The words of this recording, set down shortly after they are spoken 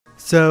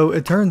So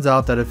it turns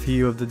out that a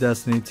few of the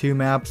Destiny 2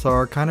 maps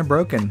are kind of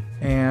broken,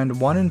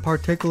 and one in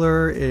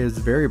particular is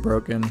very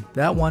broken.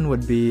 That one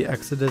would be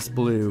Exodus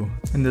Blue.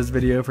 In this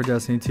video for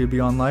Destiny 2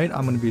 Beyond Light,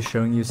 I'm going to be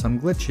showing you some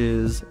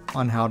glitches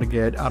on how to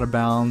get out of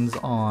bounds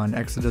on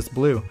Exodus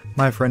Blue.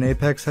 My friend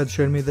Apex had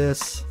shown me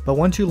this, but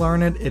once you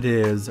learn it, it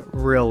is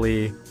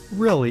really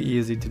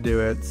easy to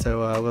do it,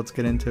 so let's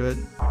get into it.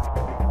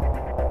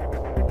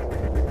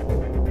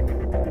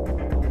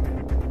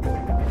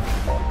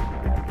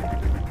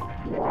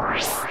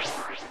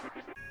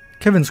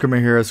 Kevin Scrimmer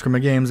here at Scrimmer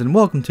Games, and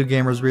welcome to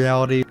Gamers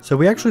Reality. So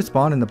we actually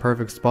spawned in the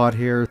perfect spot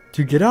here.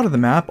 To get out of the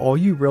map, all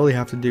you really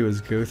have to do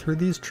is go through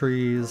these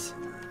trees,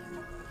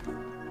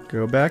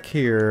 go back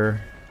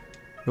here.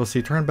 You'll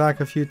see turn back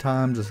a few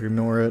times, just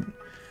ignore it.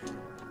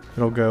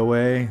 It'll go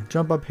away.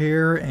 Jump up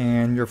here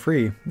and you're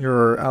free.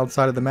 You're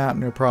outside of the map,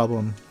 no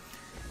problem.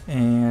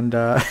 And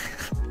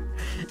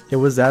it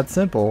was that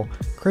simple.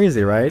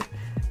 Crazy, right?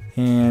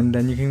 And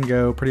then you can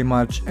go pretty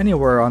much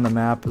anywhere on the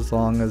map as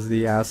long as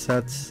the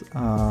assets,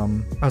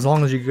 as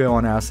long as you go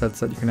on assets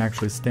that you can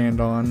actually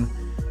stand on.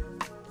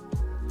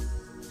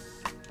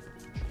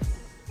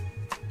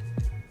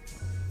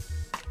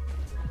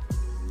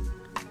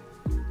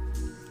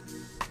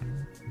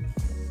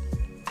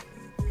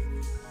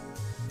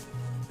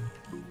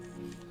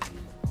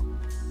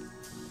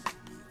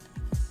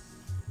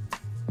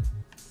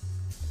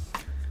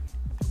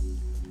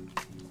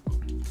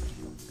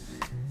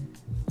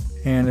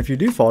 And if you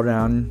do fall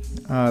down,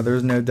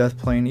 there's no death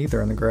plane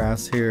either in the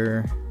grass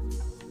here.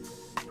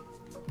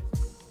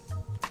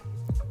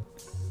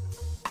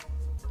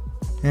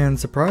 And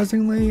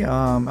surprisingly,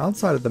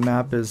 outside of the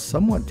map is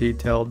somewhat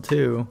detailed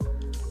too.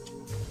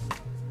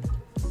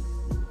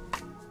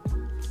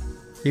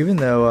 Even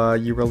though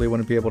you really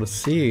wouldn't be able to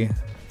see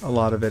a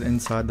lot of it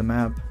inside the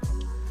map.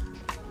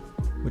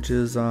 Which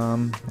is,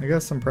 I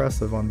guess,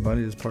 impressive on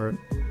Bungie's part.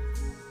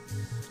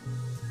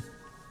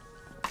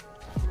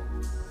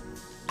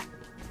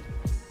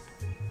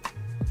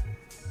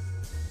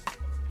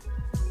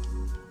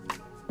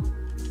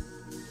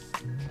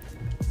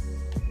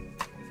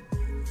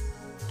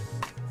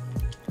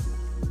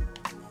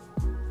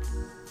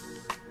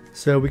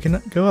 So we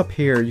can go up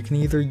here. You can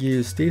either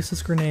use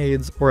stasis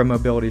grenades or a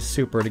mobility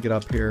super to get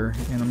up here.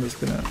 And I'm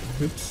just gonna,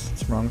 oops,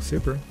 it's wrong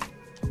super.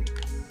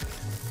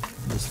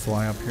 Just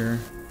fly up here.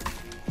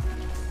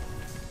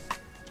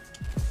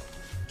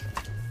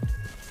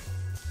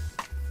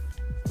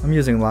 I'm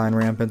using line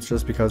rampants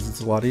just because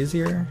it's a lot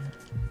easier.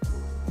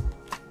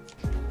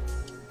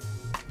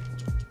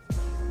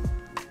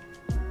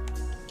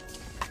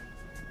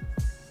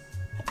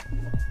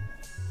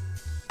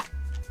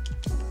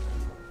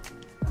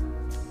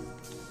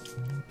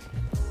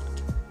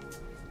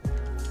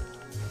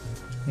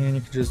 And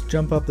you can just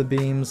jump up the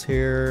beams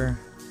here.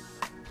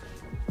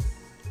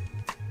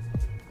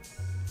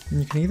 And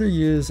you can either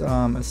use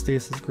a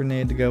stasis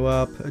grenade to go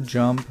up, a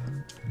jump,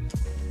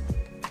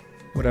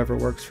 whatever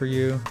works for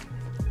you.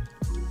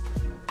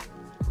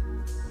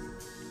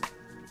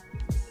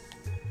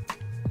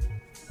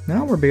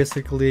 Now we're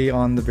basically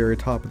on the very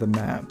top of the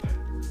map.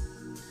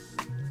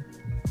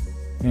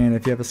 And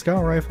if you have a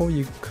scout rifle,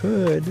 you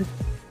could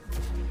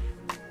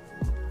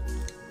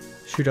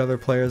shoot other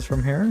players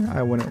from here.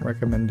 I wouldn't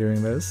recommend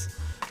doing this.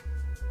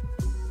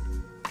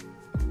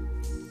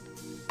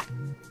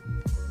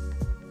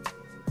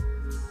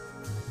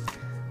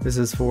 This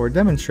is for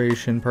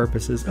demonstration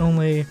purposes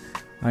only.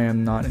 I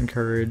am not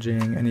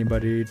encouraging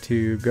anybody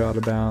to go out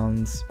of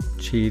bounds,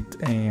 cheat,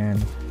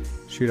 and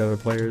shoot other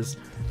players.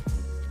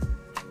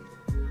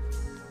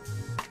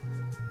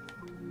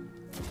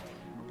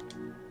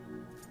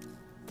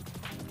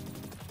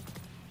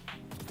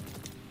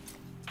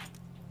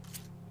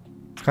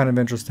 Kind of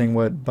interesting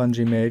what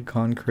Bungie made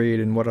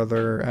concrete and what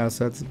other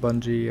assets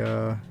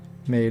Bungie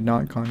made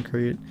not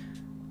concrete.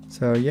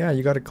 So yeah,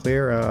 you got a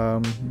clear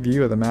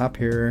view of the map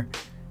here.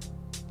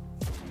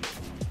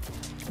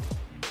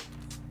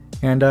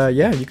 And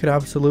yeah, you could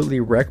absolutely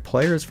wreck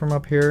players from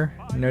up here,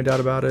 no doubt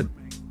about it.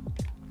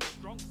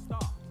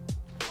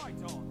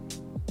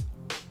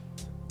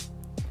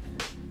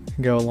 You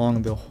can go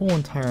along the whole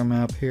entire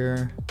map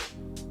here.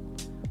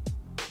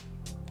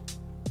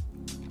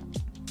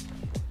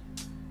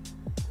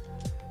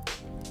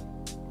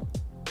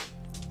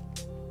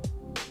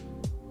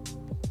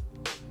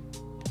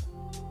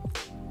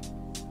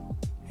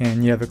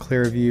 And you have a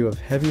clear view of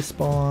heavy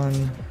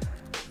spawn.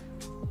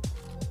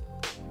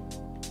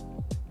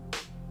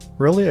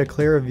 Really a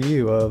clear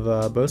view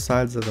of both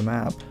sides of the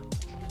map.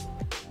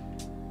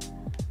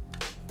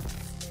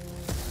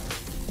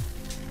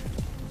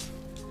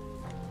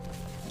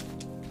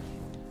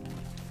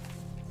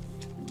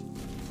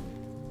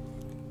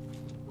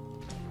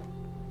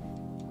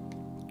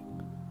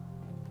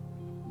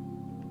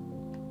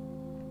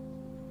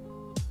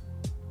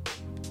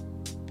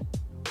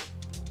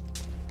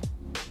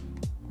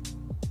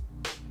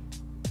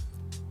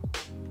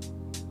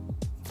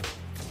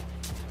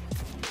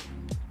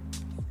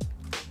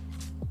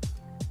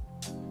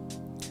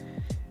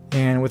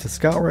 And with a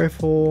scout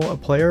rifle, a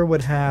player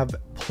would have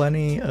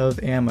plenty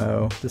of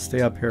ammo to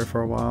stay up here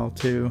for a while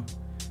too.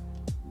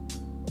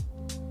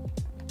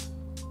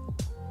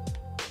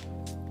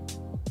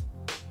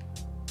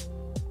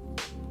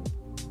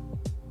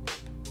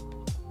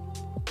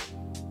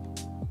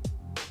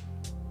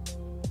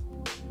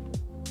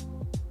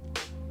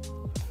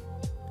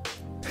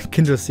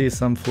 Can just see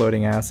some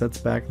floating assets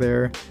back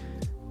there.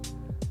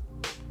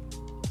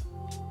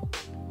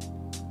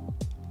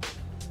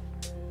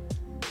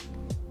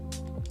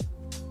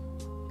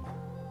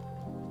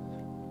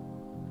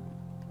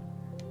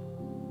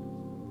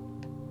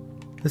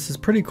 This is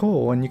pretty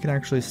cool, and you can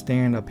actually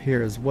stand up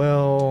here as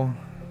well.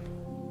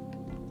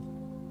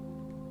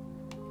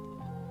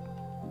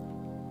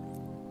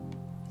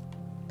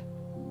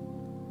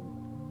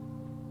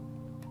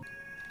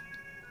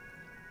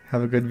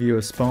 Have a good view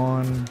of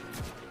spawn.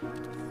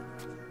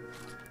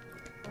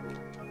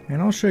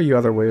 And I'll show you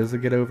other ways to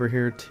get over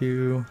here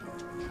too.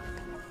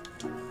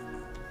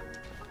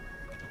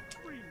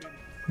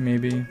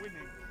 Maybe.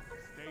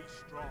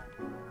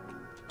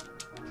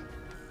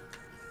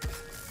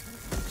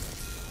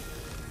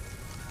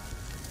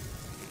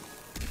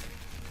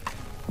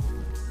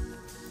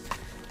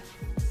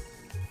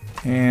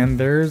 And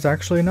there's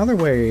actually another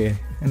way,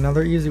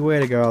 another easy way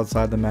to go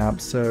outside the map.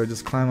 So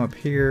just climb up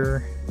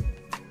here,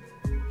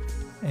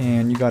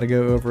 and you got to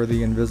go over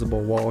the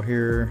invisible wall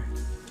here.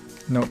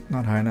 Nope,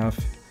 not high enough.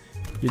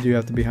 You do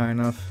have to be high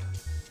enough.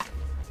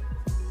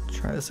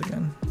 Try this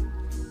again.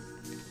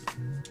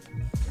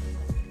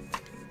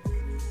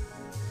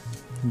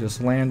 You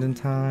just land in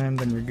time,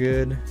 then you're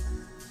good.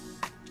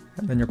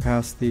 And then you're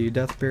past the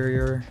death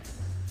barrier.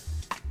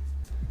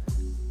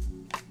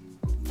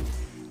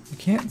 You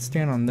can't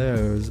stand on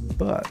those,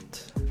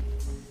 but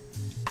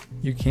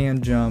you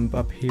can jump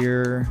up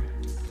here.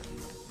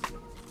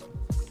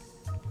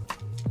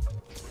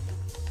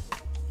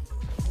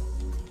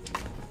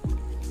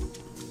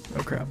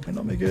 Oh crap, I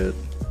don't make it.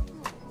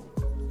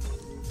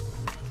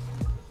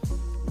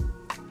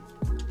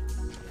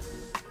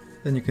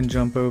 Then you can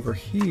jump over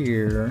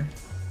here.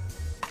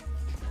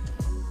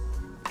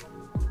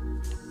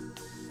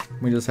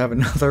 We just have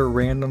another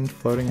random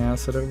floating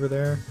asset over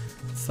there.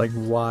 It's like,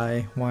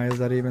 why? Why is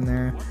that even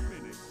there?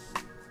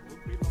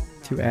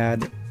 To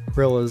add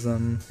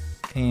realism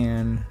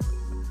and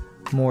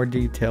more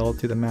detail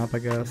to the map, I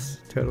guess.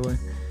 Totally.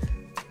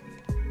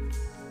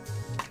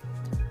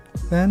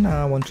 Then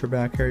once you're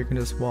back here, you can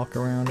just walk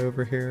around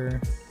over here.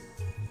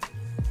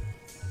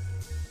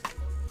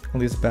 At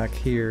least back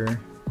here.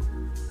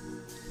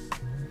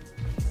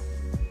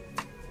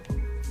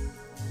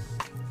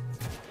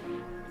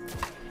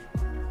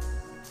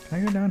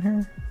 Can I go down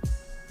here?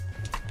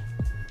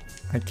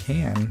 I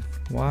can.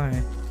 Why?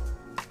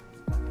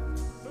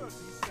 30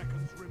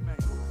 seconds remain.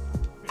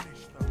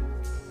 Finish them.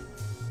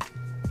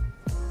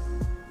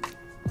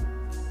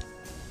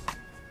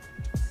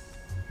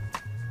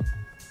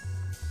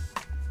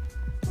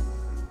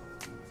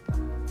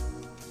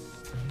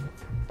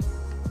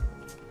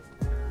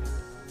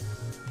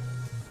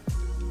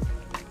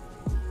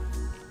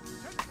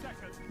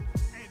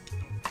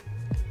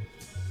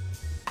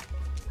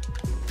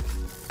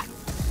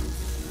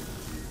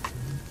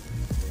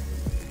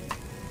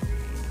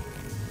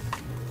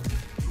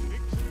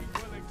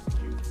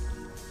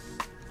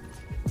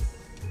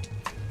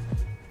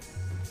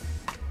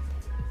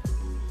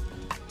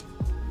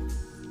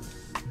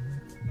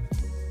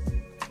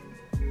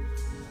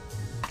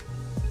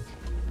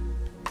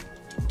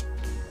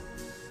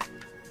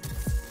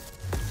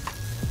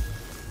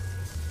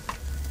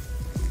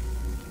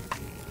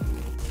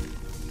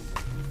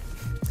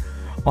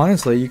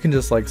 Honestly, you can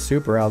just like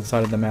super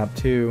outside of the map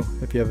too,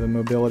 if you have a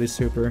mobility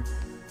super.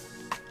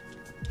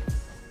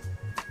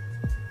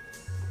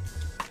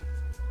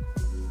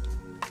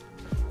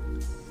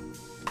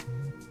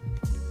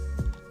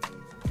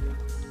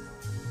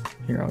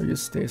 Here, I'll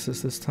use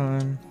stasis this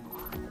time.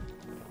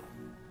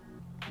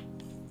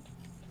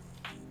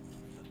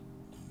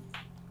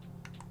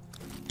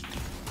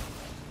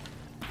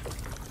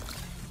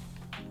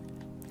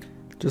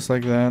 Just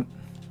like that.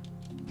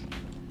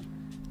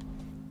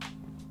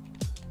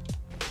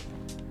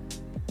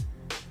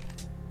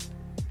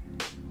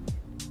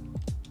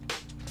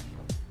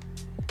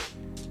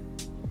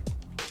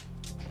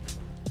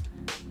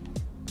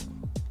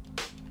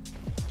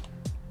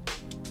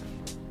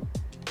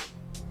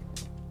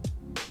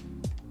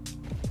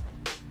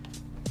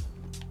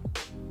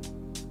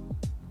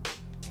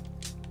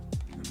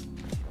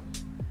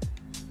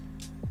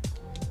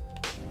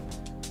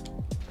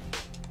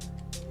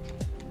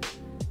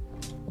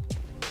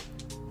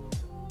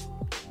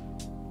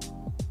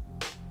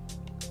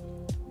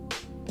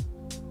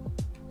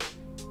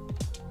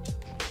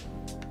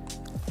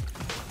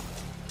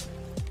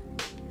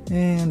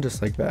 And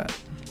just like that.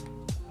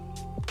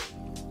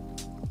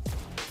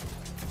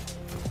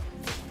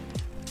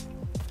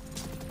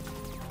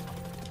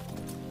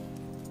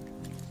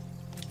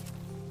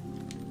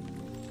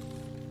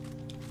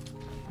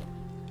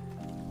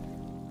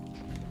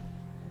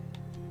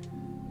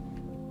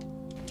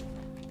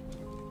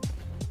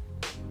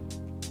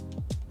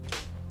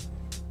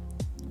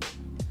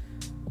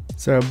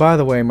 So, by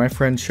the way, my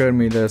friend showed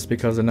me this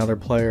because another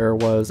player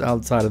was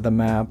outside of the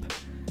map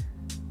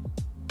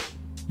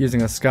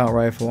using a scout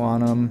rifle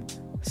on him.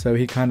 So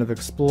he kind of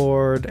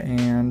explored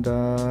and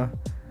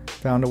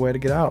found a way to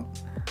get out.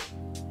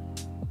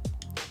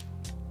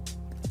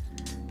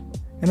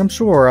 And I'm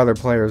sure other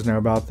players know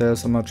about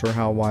this. I'm not sure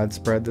how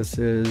widespread this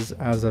is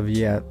as of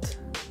yet.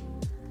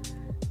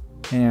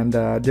 And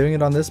doing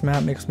it on this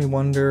map makes me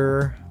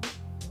wonder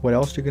what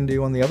else you can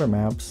do on the other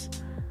maps.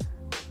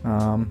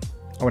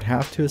 I would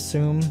have to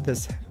assume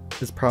this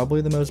is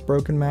probably the most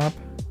broken map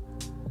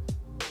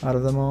out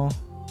of them all.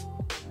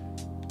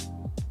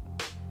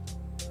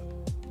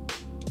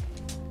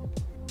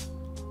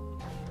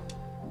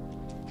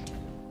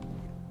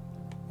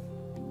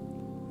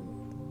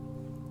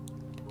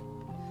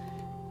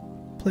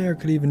 Player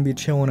could even be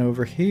chilling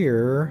over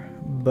here,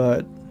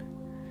 but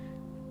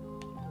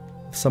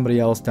if somebody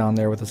else down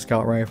there with a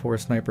scout rifle or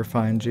sniper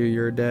finds you,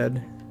 you're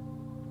dead.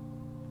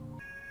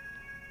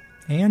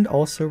 And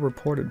also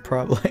reported,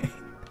 probably.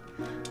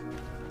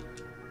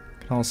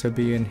 Can also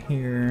be in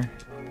here.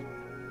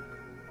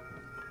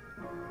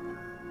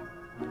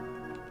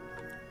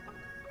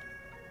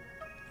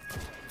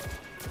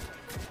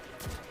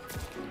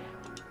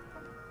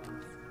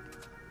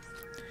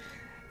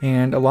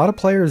 And a lot of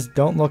players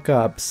don't look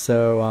up,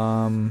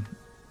 so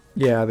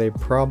yeah, they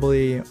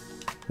probably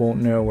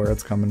won't know where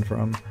it's coming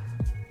from.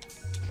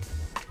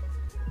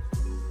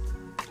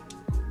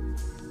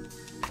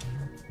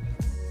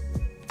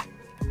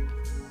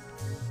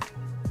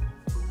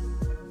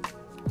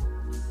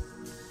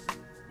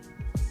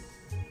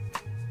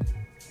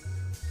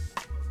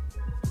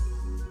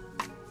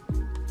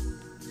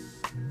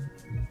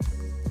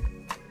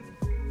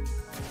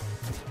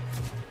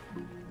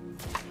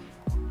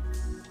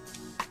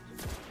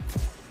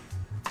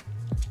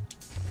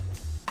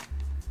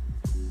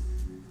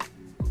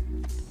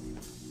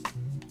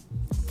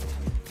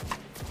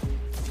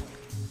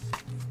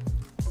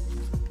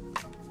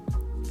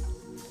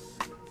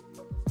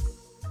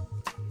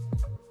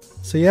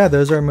 So yeah,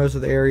 those are most of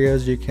the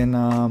areas you can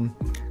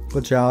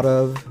glitch out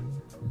of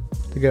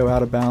to go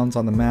out of bounds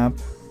on the map.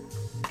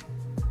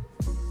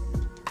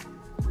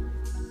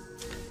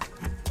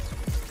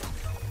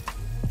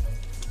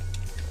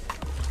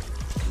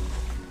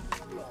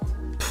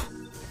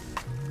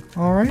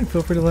 Alright,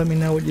 feel free to let me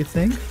know what you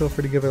think. Feel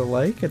free to give it a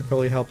like, it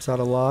really helps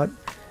out a lot.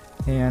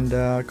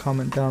 And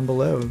comment down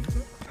below.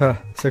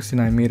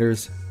 69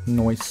 meters.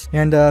 Nice.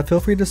 And feel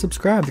free to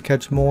subscribe to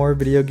catch more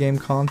video game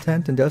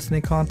content and Destiny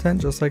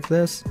content just like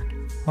this.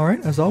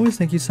 Alright, as always,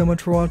 thank you so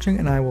much for watching,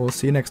 and I will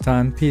see you next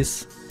time.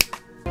 Peace.